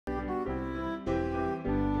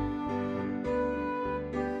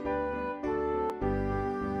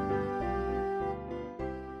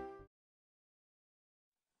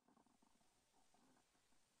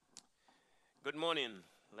Good morning.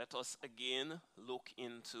 Let us again look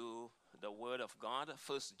into the Word of God.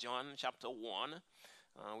 First John chapter 1.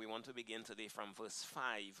 We want to begin today from verse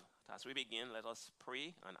 5. As we begin, let us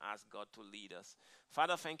pray and ask God to lead us.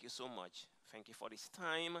 Father, thank you so much. Thank you for this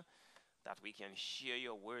time that we can share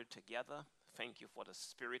your word together. Thank you for the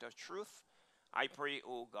spirit of truth. I pray,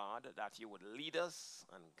 oh God, that you would lead us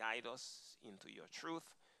and guide us into your truth,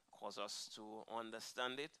 cause us to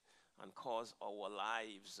understand it, and cause our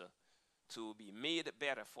lives to be made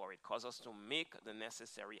better for it. Cause us to make the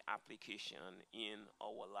necessary application in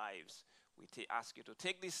our lives. We ask you to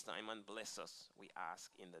take this time and bless us. We ask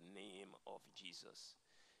in the name of Jesus.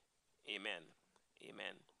 Amen.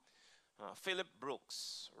 Amen. Philip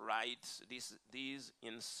Brooks writes these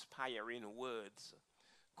inspiring words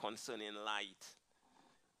concerning light.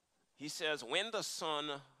 He says, when the sun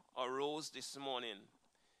arose this morning,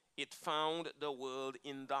 it found the world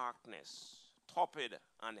in darkness, torpid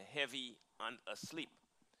and heavy and asleep,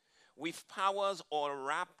 with powers all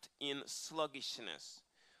wrapped in sluggishness,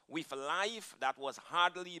 with life that was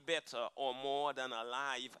hardly better or more than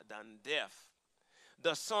alive than death.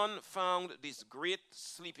 The sun found this great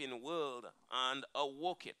sleeping world and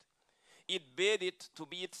awoke it. It bade it to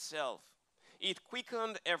be itself. It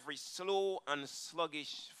quickened every slow and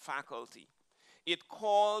sluggish faculty. It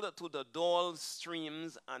called to the dull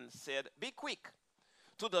streams and said, be quick.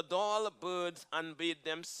 To the dull birds and bade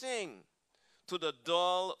them sing. To the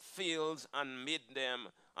dull fields and made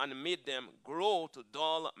them grow. To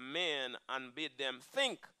dull men and bade them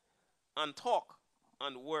think and talk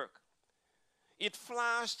and work. It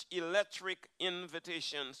flashed electric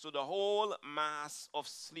invitations to the whole mass of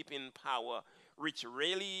sleeping power, which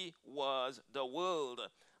really was the world,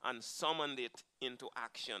 and summoned it into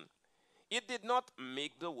action. It did not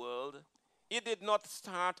make the world. It did not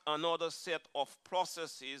start another set of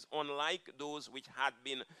processes unlike those which had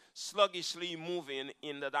been sluggishly moving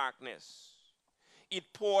in the darkness.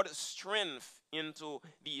 It poured strength into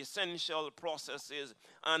the essential processes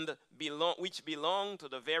which belong to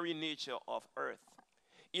the very nature of earth.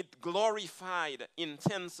 It glorified,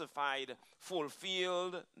 intensified,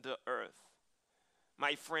 fulfilled the earth.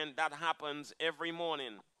 My friend, that happens every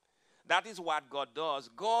morning. That is what God does.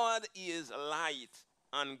 God is light,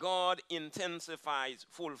 and God intensifies,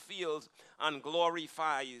 fulfills, and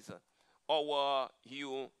glorifies our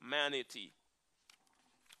humanity.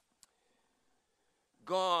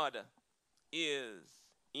 God is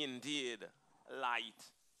indeed light.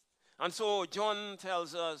 And so John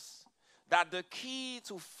tells us that the key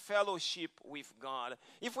to fellowship with God,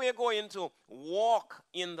 if we're going to walk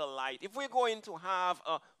in the light, if we're going to have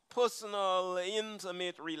a personal,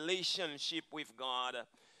 intimate relationship with God,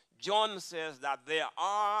 John says that there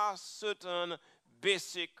are certain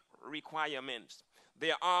basic requirements.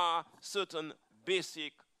 There are certain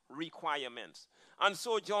basic requirements. And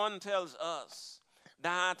so John tells us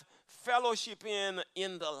that fellowshipping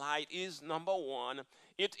in the light is number one.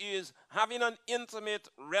 It is having an intimate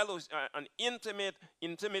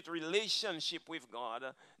relationship with God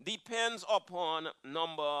depends upon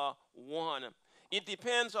number one. It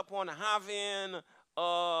depends upon having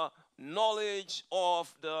a knowledge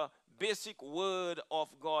of the basic word of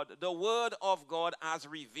God, the word of God as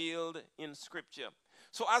revealed in Scripture.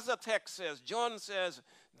 So as the text says, John says,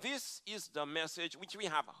 this is the message which we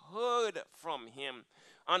have heard from him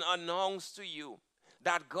and announced to you,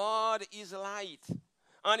 that God is light,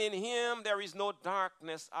 and in him there is no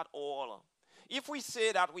darkness at all. If we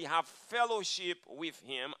say that we have fellowship with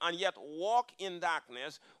him and yet walk in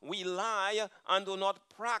darkness, we lie and do not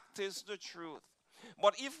practice the truth.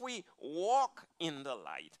 But if we walk in the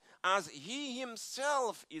light, as he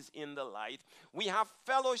himself is in the light, we have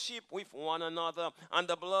fellowship with one another, and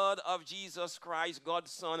the blood of Jesus Christ,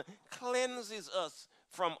 God's Son, cleanses us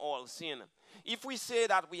from all sin. If we say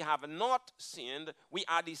that we have not sinned, we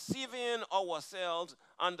are deceiving ourselves,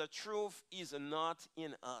 and the truth is not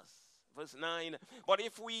in us. Verse 9, but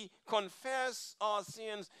if we confess our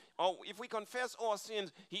sins,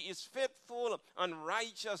 he is faithful and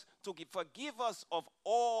righteous to forgive us of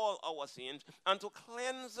all our sins and to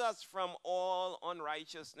cleanse us from all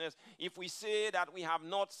unrighteousness. If we say that we have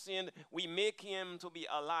not sinned, we make him to be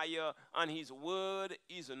a liar, and his word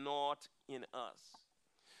is not in us.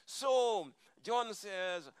 So John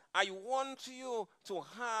says, I want you to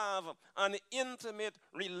have an intimate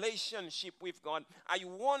relationship with God. I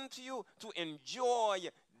want you to enjoy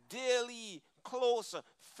daily close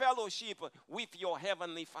fellowship with your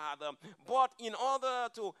Heavenly Father. But in order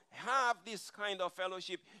to have this kind of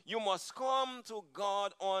fellowship, you must come to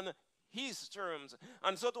God on his terms.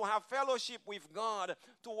 And so to have fellowship with God,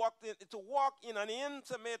 to walk in an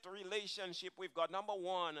intimate relationship with God, number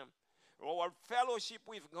one, Our fellowship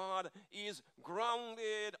with God is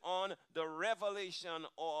grounded on the revelation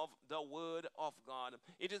of the Word of God.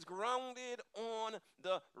 It is grounded on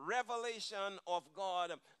the revelation of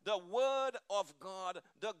God, the Word of God,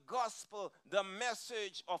 the gospel, the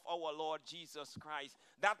message of our Lord Jesus Christ.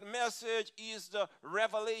 That message is the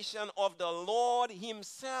revelation of the Lord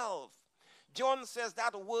himself. John says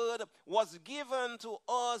that word was given to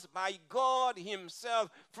us by God himself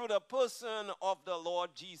through the person of the Lord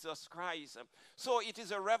Jesus Christ. So it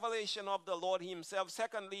is a revelation of the Lord himself.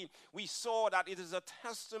 Secondly, we saw that it is a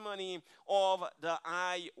testimony of the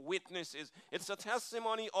eyewitnesses. It's a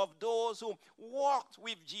testimony of those who walked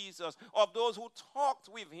with Jesus, of those who talked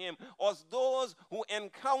with him, of those who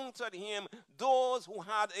encountered him, those who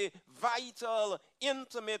had a vital,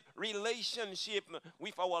 intimate relationship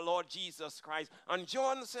with our Lord Jesus Christ. And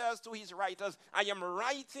John says to his writers, I am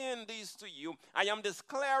writing this to you, I am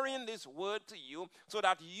declaring this word to you, so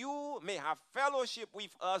that you may have fellowship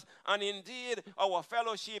with us. And indeed, our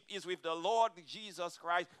fellowship is with the Lord Jesus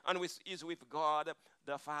Christ and is with God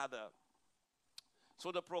the Father.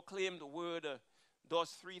 So the proclaimed word does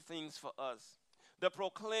three things for us. The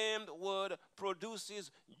proclaimed word produces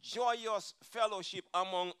joyous fellowship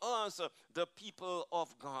among us, the people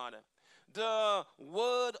of God. The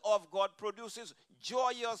word of God produces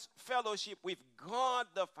joyous fellowship with God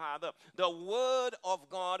the Father. The word of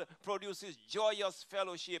God produces joyous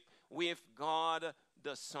fellowship with God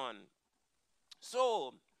the Son.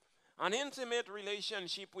 So, an intimate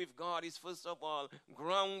relationship with God is first of all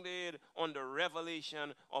grounded on the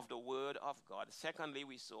revelation of the word of God. Secondly,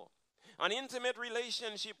 we saw an intimate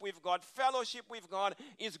relationship with God, fellowship with God,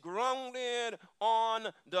 is grounded on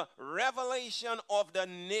the revelation of the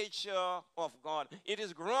nature of God. It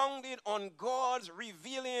is grounded on God's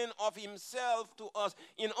revealing of himself to us.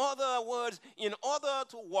 In other words, in order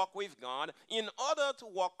to walk with God, in order to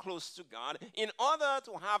walk close to God, in order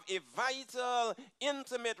to have a vital,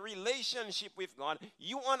 intimate relationship with God,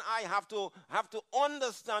 you and I have to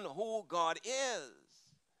understand who God is.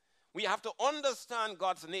 We have to understand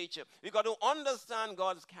God's nature. We've got to understand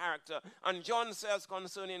God's character. And John says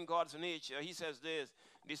concerning God's nature, he says this.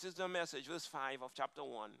 This is the message, verse 5 of chapter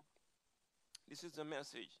 1. This is the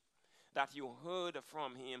message that you heard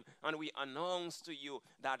from him, and we announce to you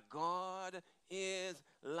that God is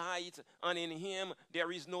light, and in him there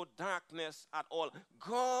is no darkness at all.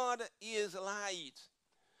 God is light.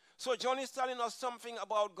 So John is telling us something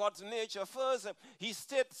about God's nature. First, he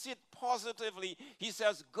states it positively. He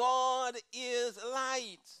says, God is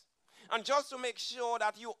light. And just to make sure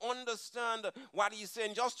that you understand what he's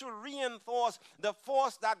saying, just to reinforce the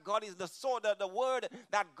force that God is, the word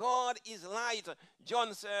that God is light,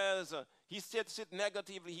 John says, he states it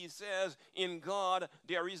negatively. He says, in God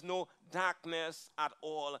there is no darkness at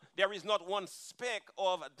all. There is not one speck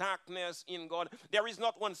of darkness in God. There is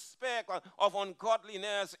not one speck of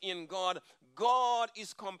ungodliness in God. God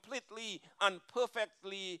is completely and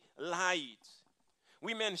perfectly light.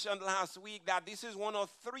 We mentioned last week that this is one of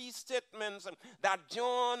three statements that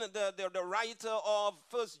John, the writer of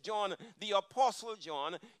 1 John, the Apostle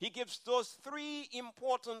John, he gives those three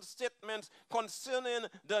important statements concerning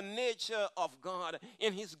the nature of God.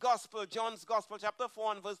 In his gospel, John's gospel, chapter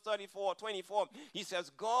 4 and verse 24, he says,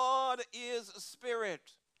 God is spirit.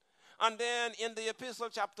 And then in the epistle,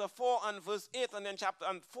 chapter 4 and verse 8, and then chapter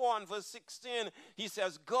 4 and verse 16, he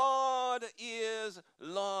says, God is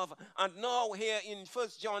love. And now here in 1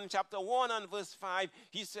 John chapter 1 and verse 5,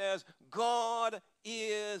 he says, God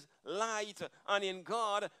is light, and in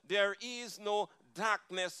God there is no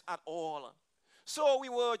darkness at all. So we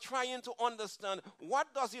were trying to understand, what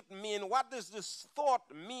does it mean? What does this thought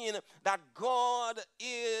mean that God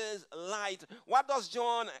is light? What does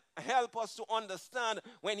John help us to understand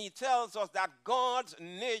when he tells us that God's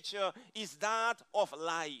nature is that of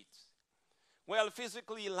light? Well,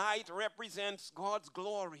 physically, light represents God's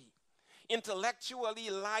glory. Intellectually,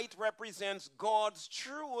 light represents God's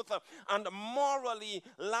truth. And morally,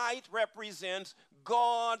 light represents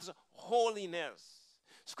God's holiness.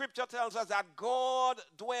 Scripture tells us that God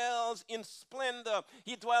dwells in splendor.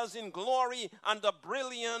 He dwells in glory and the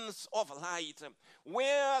brilliance of light.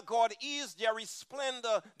 Where God is, there is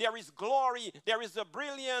splendor, there is glory, there is the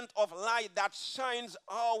brilliance of light that shines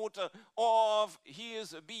out of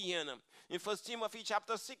his being. In 1 Timothy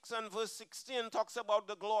chapter 6 and verse 16 talks about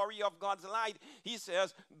the glory of God's light. He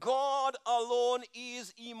says, God alone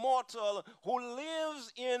is immortal, who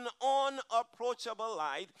lives in unapproachable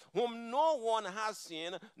light, whom no one has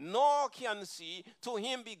seen, nor can see. To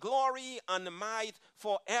him be glory and might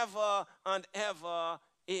forever and ever.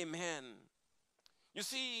 Amen. You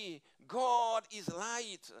see, God is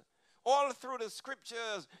light. All through the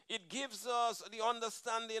scriptures, it gives us the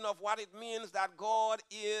understanding of what it means that God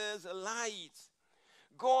is light.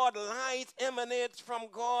 God, light emanates from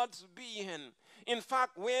God's being. In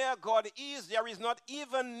fact, where God is, there is not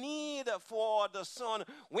even need for the sun.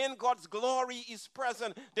 When God's glory is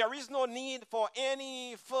present, there is no need for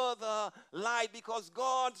any further light, because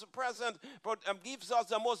God's presence gives us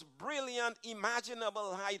the most brilliant,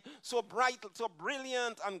 imaginable light, so bright, so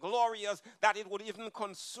brilliant and glorious that it would even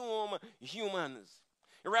consume humans.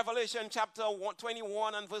 In Revelation chapter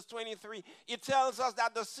 21 and verse 23, it tells us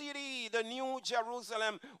that the city, the New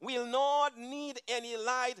Jerusalem, will not need any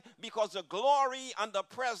light because the glory and the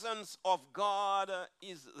presence of God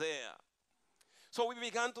is there. So we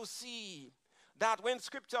began to see that when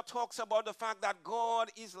Scripture talks about the fact that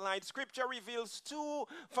God is light, Scripture reveals two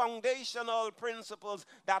foundational principles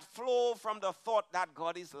that flow from the thought that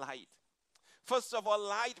God is light. First of all,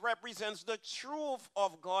 light represents the truth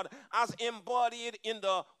of God as embodied in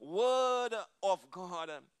the Word of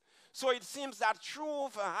God. So it seems that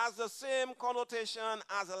truth has the same connotation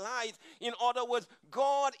as light. In other words,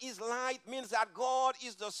 God is light means that God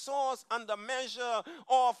is the source and the measure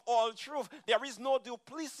of all truth. There is no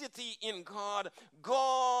duplicity in God.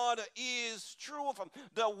 God is truth.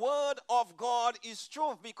 The Word of God is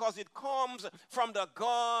truth because it comes from the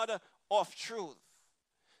God of truth.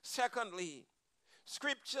 Secondly,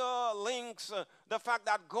 Scripture links the fact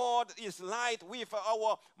that God is light with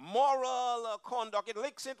our moral conduct. It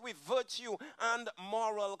links it with virtue and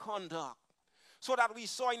moral conduct. So that we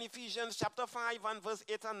saw in Ephesians chapter 5 and verse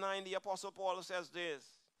 8 and 9, the Apostle Paul says this.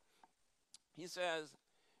 He says,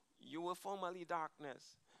 "You were formerly darkness,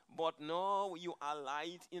 but now you are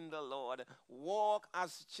light in the Lord. Walk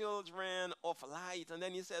as children of light." And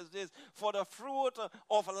then he says this, "For the fruit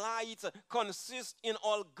of light consists in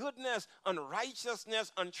all goodness and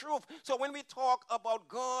righteousness and truth." So when we talk about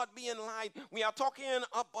God being light, we are talking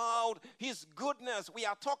about his goodness. We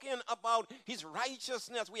are talking about his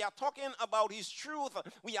righteousness. We are talking about his truth.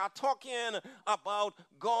 We are talking about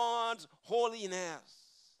God's holiness.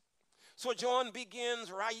 So John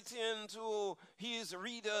begins writing to his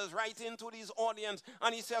readers, writing to his audience,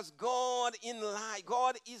 and he says, God in light.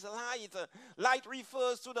 God is light. Light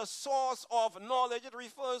refers to the source of knowledge. It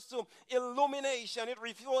refers to illumination. It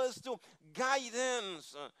refers to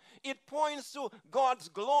guidance. It points to God's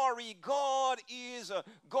glory. God's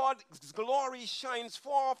glory shines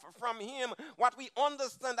forth from him. What we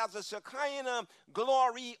understand as the Shekinah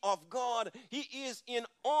glory of God. He is in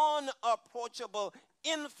unapproachable,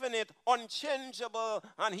 infinite, unchangeable,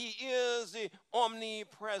 and he is the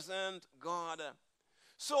omnipresent God.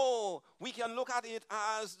 So we can look at it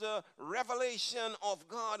as the revelation of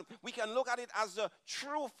God. We can look at it as the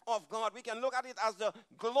truth of God. We can look at it as the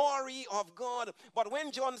glory of God. But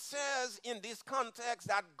when John says in this context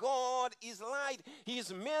that God is light,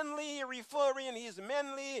 he's mainly referring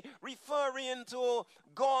to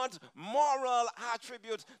God's moral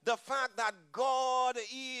attributes, the fact that God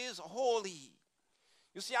is holy.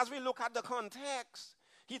 You see, as we look at the context,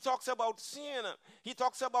 he talks about sin. He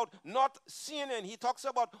talks about not sinning. He talks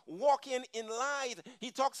about walking in light.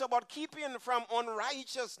 He talks about keeping from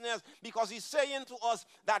unrighteousness, because he's saying to us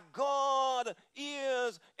that God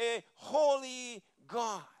is a holy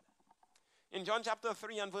God. In John chapter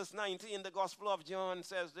 3 and verse 19, the Gospel of John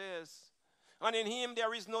says this, "And in him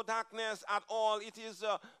there is no darkness at all." It is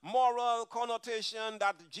a moral connotation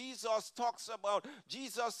that Jesus talks about.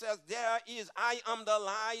 Jesus says, "I am the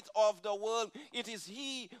light of the world." It is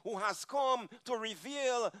he who has come to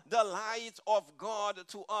reveal the light of God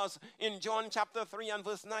to us. In John chapter 3 and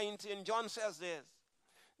verse 19, John says this,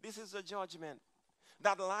 "This is the judgment,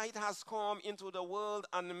 that light has come into the world,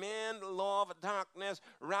 and men love darkness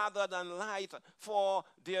rather than light, for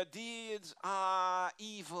their deeds are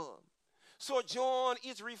evil." So John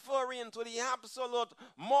is referring to the absolute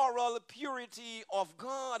moral purity of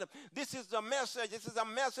God. This is the message. This is a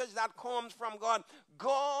message that comes from God.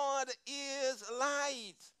 God is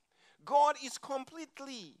light. God is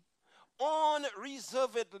completely,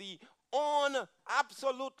 unreservedly,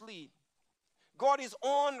 absolutely. God is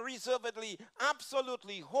unreservedly,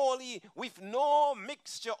 absolutely holy, with no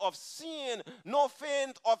mixture of sin, no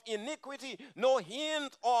feint of iniquity, no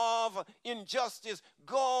hint of injustice.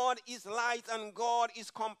 God is light, and God is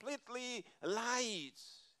completely light.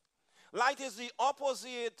 Light is the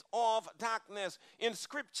opposite of darkness. In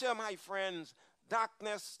Scripture, my friends,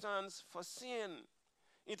 darkness stands for sin.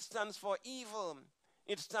 It stands for evil.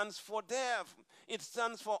 It stands for death. It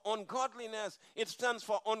stands for ungodliness. It stands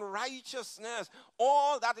for unrighteousness.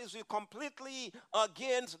 All that is completely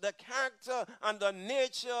against the character and the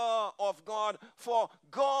nature of God. For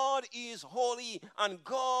God is holy, and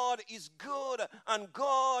God is good, and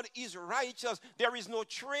God is righteous. There is no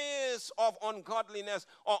trace of ungodliness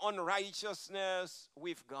or unrighteousness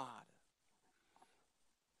with God.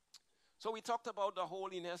 So we talked about the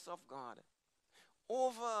holiness of God.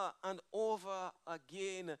 Over and over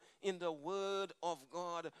again in the Word of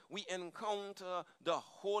God, we encounter the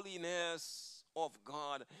holiness of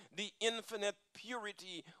God, the infinite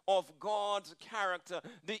purity of God's character,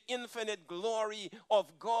 the infinite glory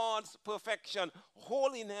of God's perfection.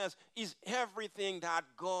 Holiness is everything that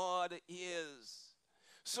God is.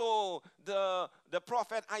 So the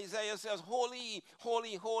prophet Isaiah says, holy,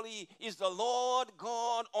 holy, holy is the Lord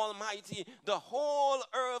God Almighty. The whole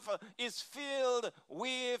earth is filled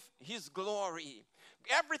with his glory.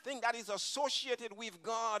 Everything that is associated with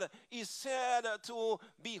God is said to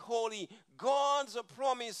be holy. God's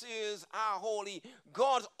promises are holy.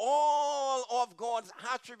 All of God's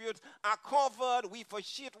attributes are covered with a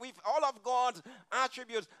sheet. With all of God's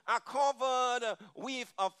attributes are covered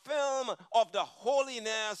with a film of the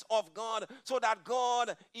holiness of God, so that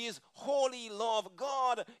God is holy love.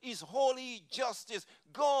 God is holy justice.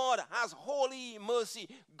 God has holy mercy.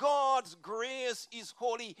 God's grace is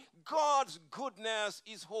holy. God's goodness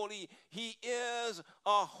is holy. He is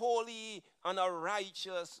a holy and a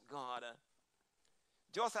righteous God.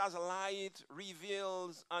 Just as light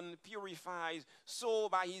reveals and purifies, so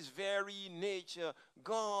by his very nature,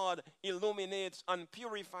 God illuminates and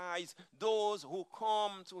purifies those who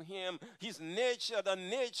come to him. His nature, the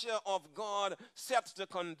nature of God, sets the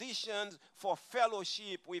conditions for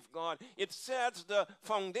fellowship with God. It sets the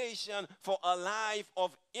foundation for a life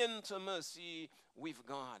of intimacy with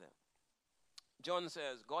God. John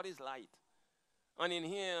says, God is light, and in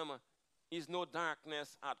him is no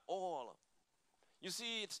darkness at all. You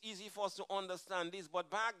see, it's easy for us to understand this, but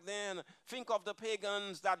back then, think of the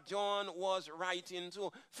pagans that John was writing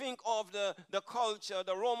to. Think of the culture,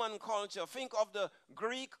 the Roman culture. Think of the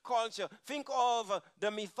Greek culture. Think of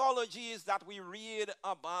the mythologies that we read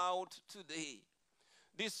about today.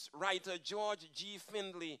 This writer, George G.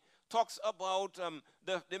 Findlay, talks about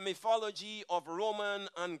the mythology of Roman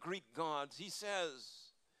and Greek gods. He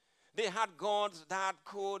says they had gods that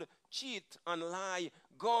could cheat and lie,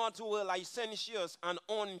 gods who were licentious and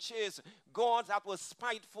unchaste, gods that were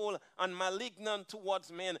spiteful and malignant towards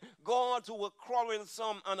men, gods who were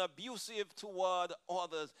quarrelsome and abusive toward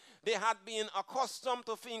others. They had been accustomed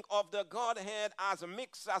to think of the Godhead as a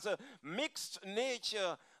mixed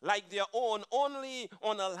nature like their own, only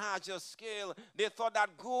on a larger scale. They thought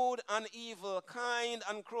that good and evil, kind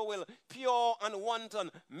and cruel, pure and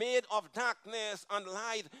wanton, made of darkness and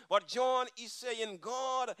light. But John is saying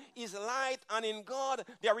God is light, and in God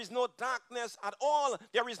there is no darkness at all.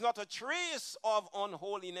 There is not a trace of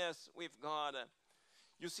unholiness with God.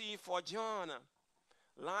 You see, for John,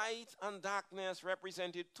 light and darkness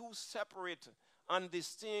represented two separate and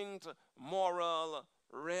distinct moral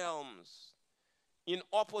realms in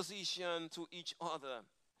opposition to each other.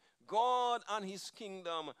 God and his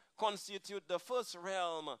kingdom constitute the first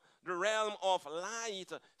realm, the realm of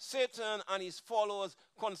light. Satan and his followers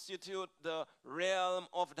constitute the realm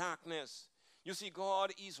of darkness. You see,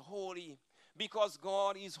 God is holy. Because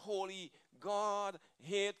God is holy, God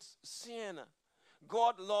hates sin.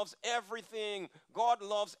 God loves everything. God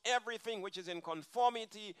loves everything which is in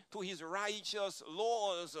conformity to his righteous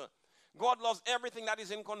laws. God loves everything that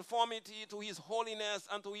is in conformity to his holiness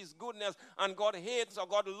and to his goodness. And God hates, or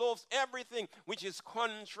God loves everything which is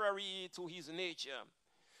contrary to his nature.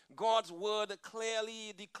 God's word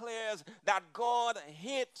clearly declares that God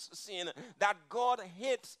hates sin, that God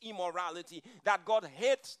hates immorality, that God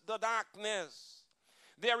hates the darkness.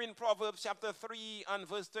 There in Proverbs chapter 3 and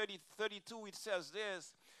verse 32, it says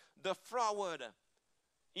this: the froward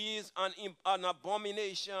is an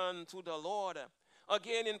abomination to the Lord.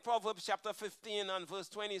 Again, in Proverbs chapter 15 and verse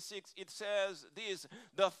 26, it says this: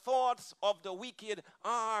 the thoughts of the wicked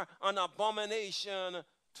are an abomination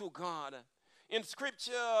to God. In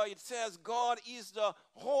Scripture, it says God is the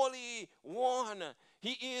Holy One.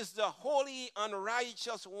 He is the holy and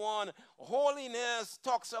righteous one. Holiness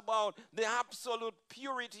talks about the absolute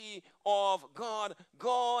purity of God.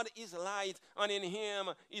 God is light, and in him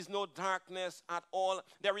is no darkness at all.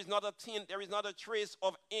 There is not a tint, there is not a trace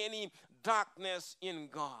of any darkness in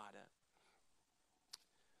God.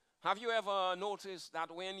 Have you ever noticed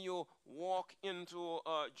that when you walk into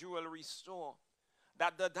a jewelry store,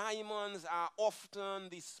 that the diamonds are often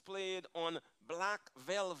displayed on black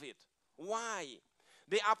velvet? Why?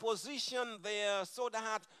 They are positioned there so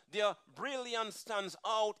that their brilliance stands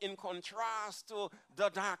out in contrast to the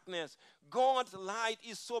darkness. God's light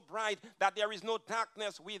is so bright that there is no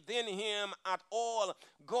darkness within him at all.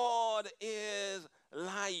 God is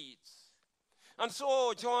light. And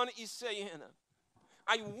so John is saying,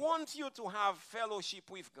 I want you to have fellowship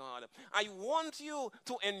with God. I want you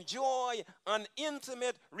to enjoy an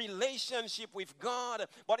intimate relationship with God.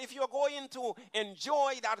 But if you're going to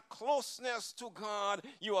enjoy that closeness to God,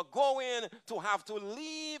 you are going to have to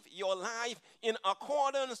live your life in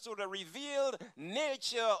accordance to the revealed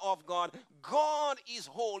nature of God. God is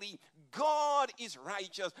holy. God is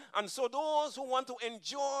righteous. And so those who want to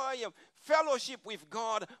enjoy fellowship with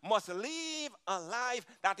God must live a life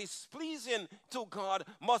that is pleasing to God,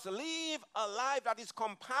 must live a life that is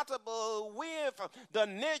compatible with the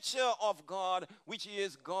nature of God, which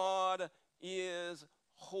is God is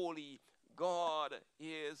holy, God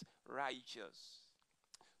is righteous.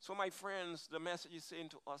 So my friends, the message is saying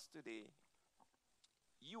to us today,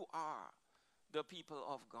 you are the people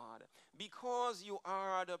of God. Because you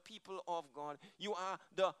are the people of God, you are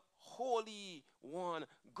the Holy One.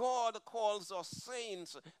 God calls us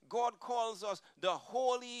saints. God calls us the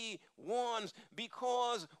Holy Ones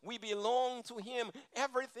because we belong to him.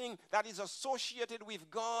 Everything that is associated with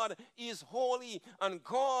God is holy. And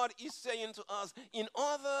God is saying to us, in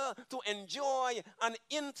order to enjoy an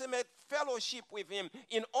intimate fellowship with him,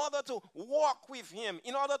 in order to walk with him,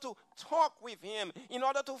 in order to talk with him, in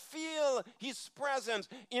order to feel his presence,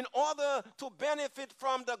 in order to benefit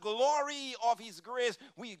from the glory of his grace,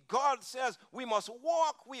 God says we must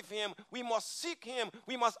walk with him, we must seek him,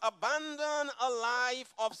 we must abandon a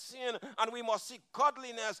life of sin, and we must seek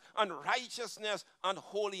godliness and righteousness and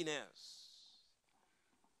holiness.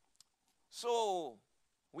 So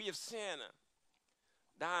we have seen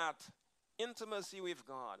that intimacy with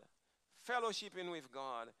God, fellowshipping with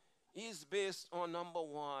God, is based on, number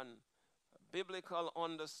one, biblical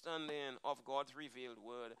understanding of God's revealed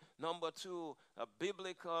word. Number two, a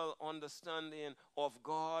biblical understanding of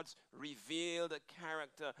God's revealed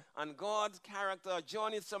character. And God's character,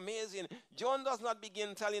 John, it's amazing. John does not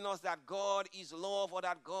begin telling us that God is love or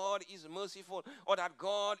that God is merciful or that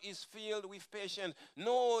God is filled with patience.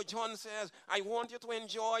 No, John says, I want you to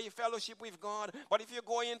enjoy fellowship with God. But if you're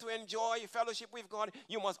going to enjoy fellowship with God,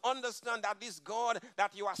 you must understand that this God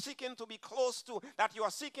that you are seeking to be close to, that you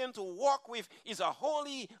are seeking to walk with, is a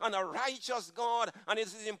holy and a righteous God. And it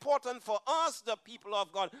is important for us, the people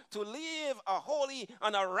of God, to live a holy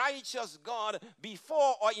and a righteous God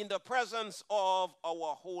before or in the presence of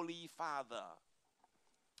our Holy Father.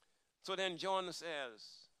 So then John says,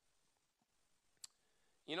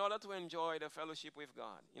 in order to enjoy the fellowship with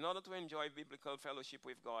God, in order to enjoy biblical fellowship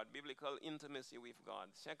with God, biblical intimacy with God,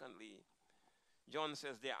 secondly, John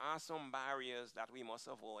says there are some barriers that we must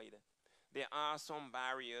avoid. There are some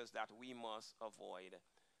barriers that we must avoid.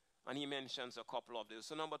 And he mentions a couple of those.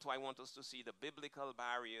 So number two, I want us to see the biblical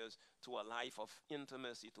barriers to a life of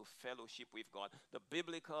intimacy, to fellowship with God. The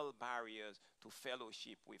biblical barriers to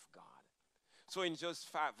fellowship with God. So in just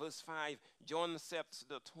verse 5, John sets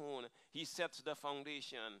the tone. He sets the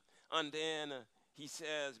foundation. And then he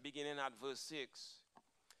says, beginning at verse 6,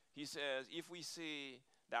 he says, if we say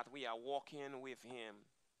that we are walking with him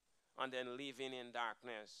and then living in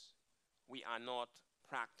darkness, we are not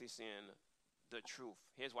practicing the truth.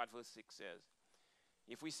 Here's what verse 6 says.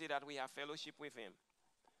 If we say that we have fellowship with him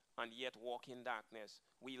and yet walk in darkness,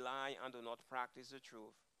 we lie and do not practice the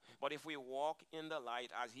truth. But if we walk in the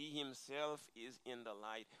light as he himself is in the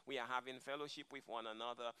light, we are having fellowship with one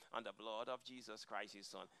another, and the blood of Jesus Christ, his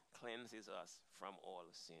son, cleanses us from all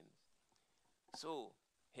sins. So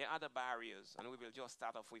here are the barriers, and we will just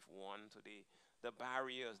start off with one today. The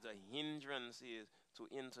barriers, the hindrances to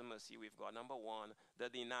intimacy with God. Number one, the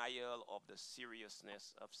denial of the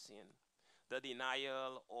seriousness of sin. The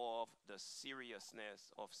denial of the seriousness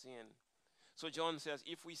of sin. So John says,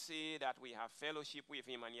 if we say that we have fellowship with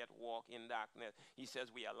him and yet walk in darkness, he says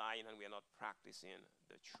we are lying and we are not practicing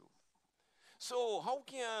the truth. So how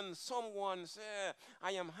can someone say,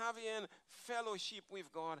 I am having fellowship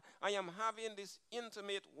with God, I am having this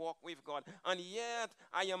intimate walk with God, and yet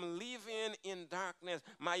I am living in darkness?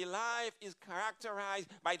 My life is characterized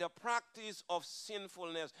by the practice of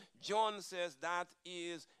sinfulness. John says that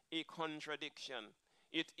is a contradiction.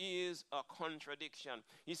 It is a contradiction.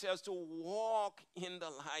 He says to walk in the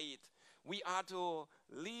light, we are to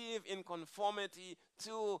live in conformity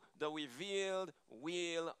to the revealed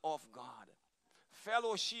will of God.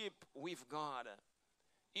 Fellowship with God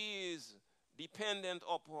is dependent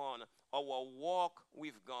upon our walk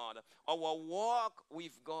with God. Our walk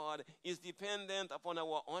with God is dependent upon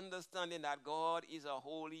our understanding that God is a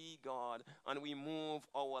holy God, and we move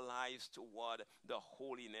our lives toward the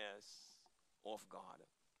holiness of God.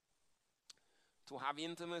 To have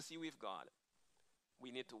intimacy with God,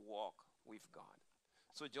 we need to walk with God.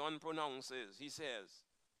 So John pronounces, he says,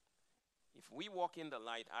 if we walk in the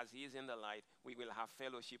light as he is in the light, we will have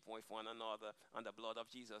fellowship with one another, and the blood of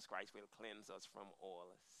Jesus Christ will cleanse us from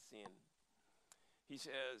all sin. He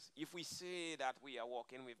says, if we say that we are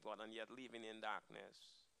walking with God and yet living in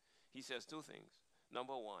darkness, he says two things.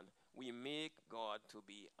 Number one, we make God to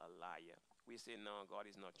be a liar. We say, no, God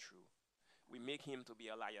is not true. We make him to be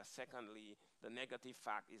a liar. Secondly, the negative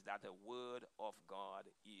fact is that the word of God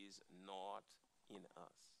is not in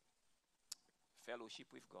us. Fellowship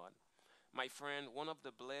with God. My friend, one of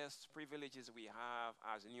the blessed privileges we have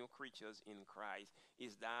as new creatures in Christ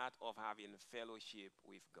is that of having fellowship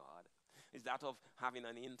with God. Is that of having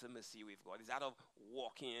an intimacy with God. Is that of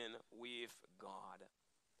walking with God.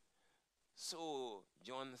 So,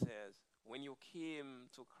 John says, when you came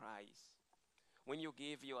to Christ, when you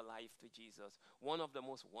gave your life to Jesus, one of the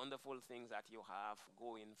most wonderful things that you have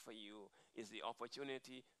going for you is the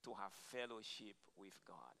opportunity to have fellowship with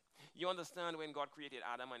God. You understand when God created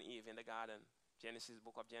Adam and Eve in the garden,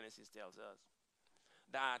 book of Genesis tells us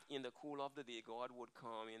that in the cool of the day, God would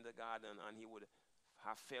come in the garden and he would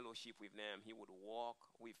have fellowship with them. He would walk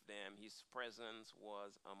with them. His presence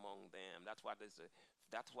was among them. That's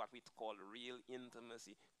what we call real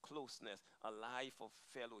intimacy, closeness, a life of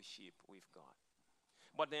fellowship with God.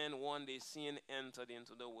 But then one day sin entered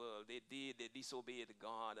into the world. They disobeyed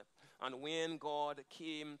God. And when God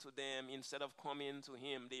came to them, instead of coming to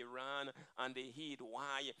him, they ran and they hid.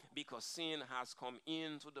 Why? Because sin has come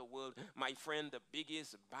into the world. My friend, the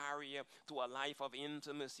biggest barrier to a life of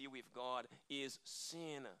intimacy with God is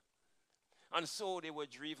sin. And so they were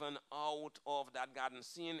driven out of that garden.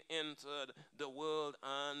 Sin entered the world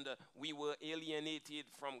and we were alienated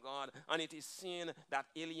from God. And it is sin that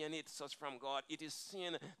alienates us from God. It is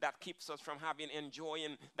sin that keeps us from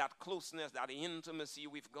enjoying that closeness, that intimacy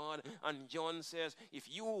with God. And John says,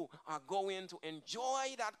 if you are going to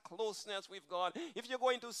enjoy that closeness with God, if you're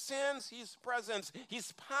going to sense his presence,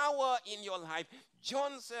 his power in your life,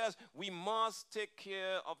 John says we must take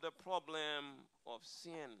care of the problem of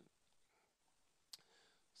sin.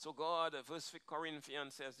 So God, verse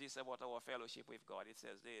Corinthians says this about our fellowship with God. It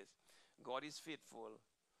says this, God is faithful,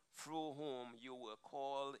 through whom you were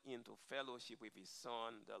called into fellowship with his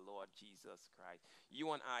Son, the Lord Jesus Christ. You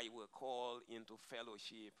and I were called into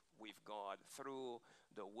fellowship with God through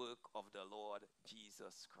the work of the Lord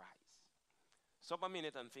Jesus Christ. Stop a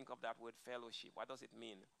minute and think of that word fellowship. What does it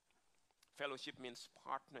mean? Fellowship means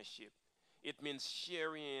partnership. It means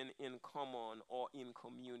sharing in common or in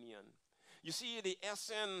communion. You see, the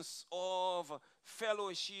essence of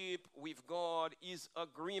fellowship with God is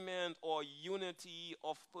agreement or unity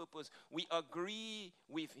of purpose. We agree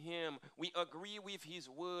with him. We agree with his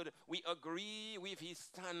word. We agree with his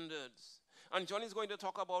standards. And John is going to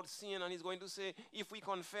talk about sin, and he's going to say, if we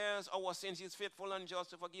confess our sins, he's faithful and just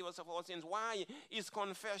to forgive us of our sins. Why is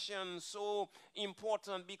confession so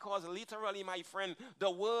important? Because literally, my friend, the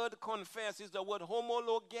word confess is the word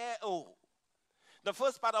homologeo. The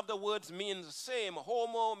first part of the words means same.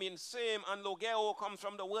 Homo means same, and logeo comes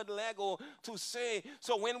from the word lego, to say.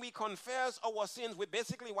 So when we confess our sins, we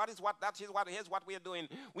basically what we are doing.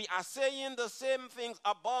 We are saying the same things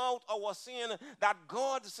about our sin that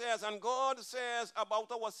God says, and God says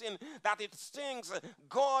about our sin that it stinks.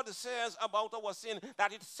 God says about our sin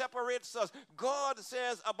that it separates us. God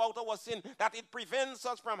says about our sin that it prevents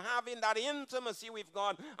us from having that intimacy with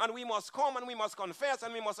God. And we must come and we must confess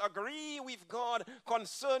and we must agree with God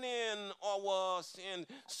concerning our sin.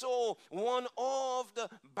 So one of the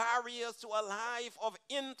barriers to a life of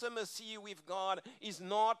intimacy with God is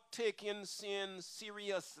not taking sin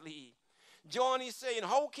seriously. John is saying,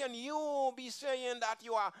 how can you be saying that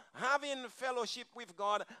you are having fellowship with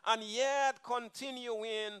God and yet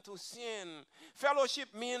continuing to sin? Fellowship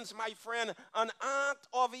means, my friend, an act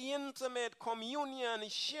of intimate communion,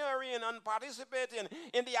 sharing and participating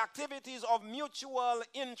in the activities of mutual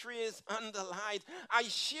interest and delight. I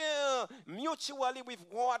share mutually with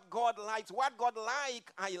what God likes. What God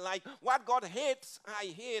likes, I like. What God hates, I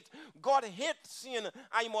hate. God hates sin,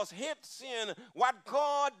 I must hate sin. What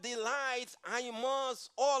God delights, I must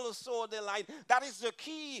also delight. That is the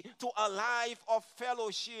key to a life of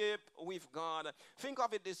fellowship with God. Think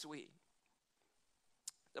of it this way.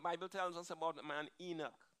 The Bible tells us about the man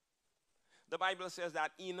Enoch. The Bible says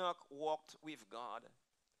that Enoch walked with God.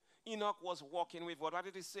 Enoch was walking with God. What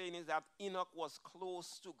it is saying is that Enoch was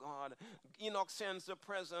close to God. Enoch sensed the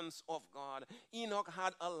presence of God. Enoch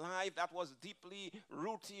had a life that was deeply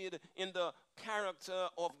rooted in the character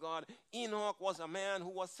of God. Enoch was a man who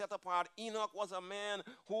was set apart. Enoch was a man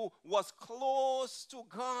who was close to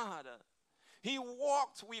God. He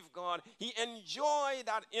walked with God. He enjoyed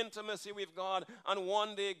that intimacy with God. And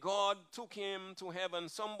one day God took him to heaven.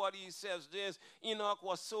 Somebody says this: Enoch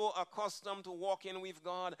was so accustomed to walking with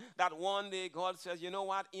God that one day God says, you know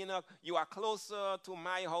what, Enoch, you are closer to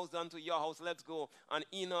my house than to your house. Let's go. And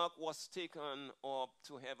Enoch was taken up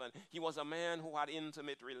to heaven. He was a man who had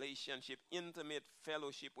intimate relationship, intimate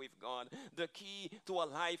fellowship with God. The key to a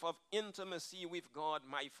life of intimacy with God,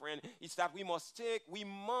 my friend, is that we must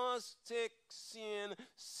take sin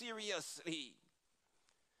seriously.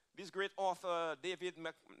 This great author, David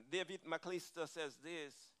McAllister, says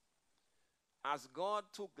this: as God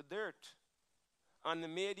took dirt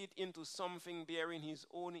and made it into something bearing his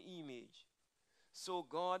own image, so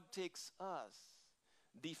God takes us,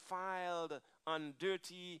 defiled and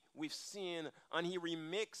dirty with sin, and he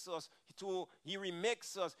restores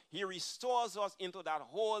us into that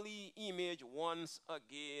holy image once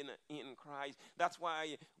again in Christ. That's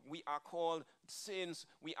why we are called saints.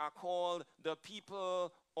 We are called the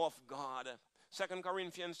people of God. 2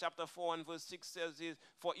 Corinthians chapter 4 and verse 6 says this: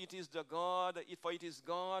 for it is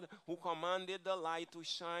God who commanded the light to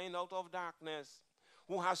shine out of darkness,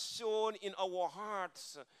 who has shown in our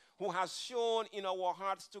hearts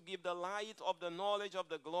to give the light of the knowledge of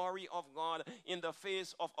the glory of God in the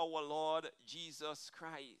face of our Lord Jesus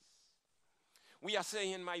Christ. We are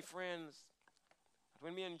saying, my friends,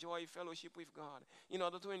 when we enjoy fellowship with God, in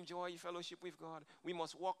order to enjoy fellowship with God, we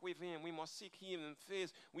must walk with him. We must seek him in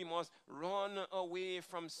faith. We must run away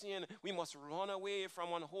from sin. We must run away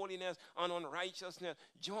from unholiness and unrighteousness.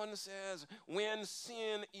 John says, when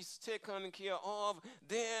sin is taken care of,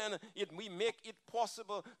 then we make it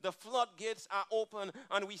possible. The floodgates are open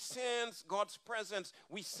and we sense God's presence.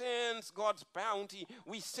 We sense God's bounty.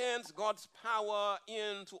 We sense God's power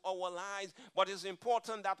into our lives. But it's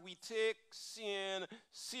important that we take sin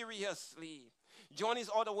seriously. John is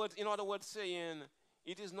in other words saying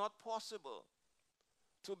it is not possible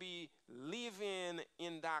to be living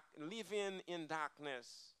in darkness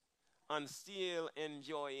and still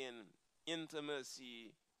enjoying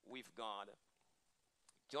intimacy with God.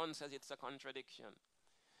 John says it's a contradiction.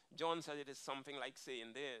 John says it is something like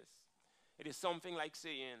saying this. It is something like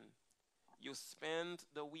saying you spent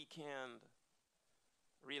the weekend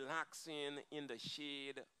relaxing in the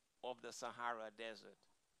shade of the Sahara Desert.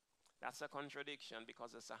 That's a contradiction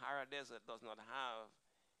because the Sahara Desert does not have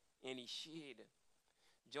any shade.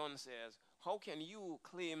 John says, how can you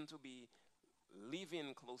claim to be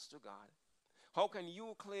living close to God? How can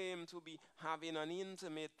you claim to be having an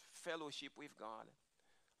intimate fellowship with God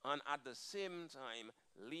and at the same time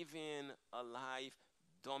living a life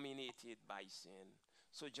dominated by sin?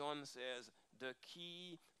 So John says the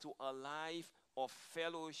key to a life of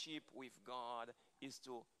fellowship with God is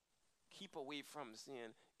to keep away from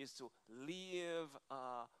sin, is to live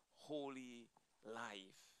a holy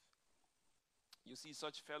life. You see,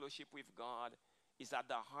 such fellowship with God is at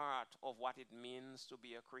the heart of what it means to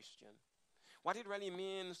be a Christian. What it really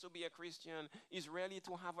means to be a Christian is really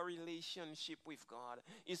to have a relationship with God,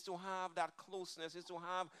 is to have that closeness, is to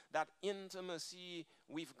have that intimacy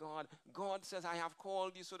with God. God says, I have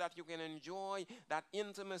called you so that you can enjoy that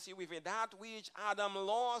intimacy with it, that which Adam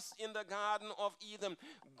lost in the Garden of Eden.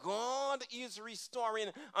 God is restoring,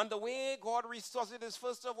 and the way God restores it is,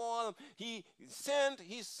 first of all, he sent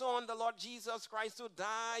his son, the Lord Jesus Christ, to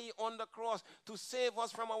die on the cross to save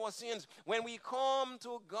us from our sins. When we come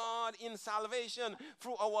to God in salvation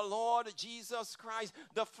through our Lord Jesus Christ,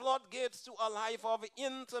 the floodgates to a life of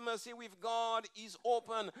intimacy with God is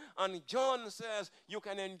open, and John says you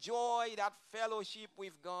can enjoy that fellowship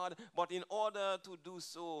with God, but in order to do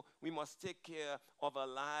so, we must take care of a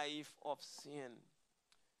life of sin.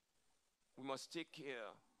 We must take care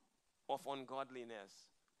of ungodliness.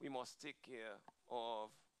 We must take care of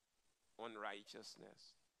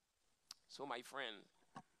unrighteousness. So, my friend,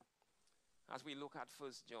 as we look at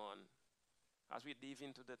 1 John, as we dive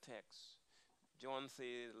into the text, John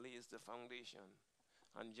lays the foundation.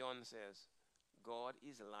 And John says, God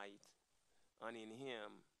is light, and in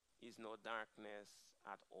him is no darkness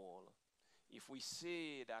at all. If we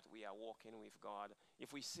say that we are walking with God,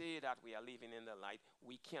 if we say that we are living in the light,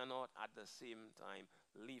 we cannot at the same time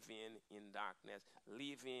living in darkness,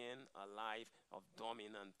 living a life of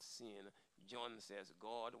dominant sin. John says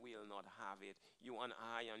God will not have it. You and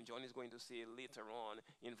I, and John is going to say later on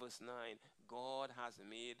in verse 9, God has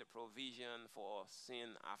made the provision for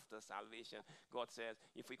sin after salvation. God says,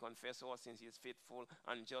 if we confess our sins, he is faithful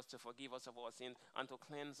and just to forgive us of our sins and to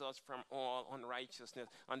cleanse us from all unrighteousness.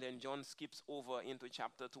 And then John skips over into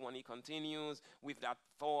chapter 2 and he continues with that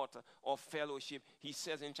thought of fellowship. He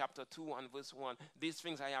says in chapter 2 and verse 1, these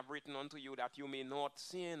things I have written unto you that you may not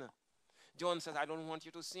sin. John says, I don't want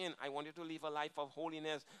you to sin. I want you to live a life of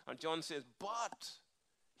holiness. And John says, but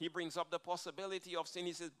he brings up the possibility of sin.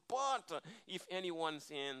 He says, but if anyone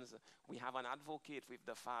sins, we have an advocate with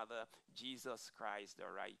the Father, Jesus Christ, the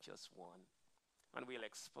righteous one. And we'll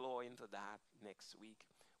explore into that next week.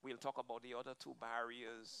 We'll talk about the other two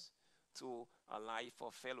barriers to a life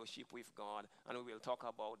of fellowship with God. And we will talk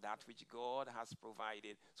about that which God has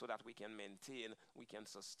provided so that we can maintain, we can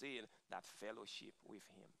sustain that fellowship with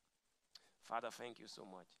him. Father, thank you so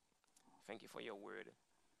much. Thank you for your word.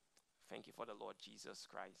 Thank you for the Lord Jesus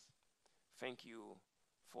Christ. Thank you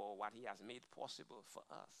for what he has made possible for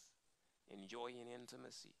us. Enjoying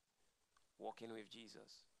intimacy, walking with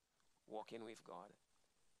Jesus, walking with God,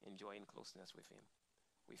 enjoying closeness with him.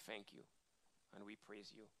 We thank you and we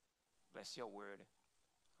praise you. Bless your word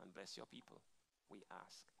and bless your people, we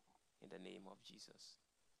ask in the name of Jesus.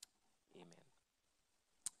 Amen.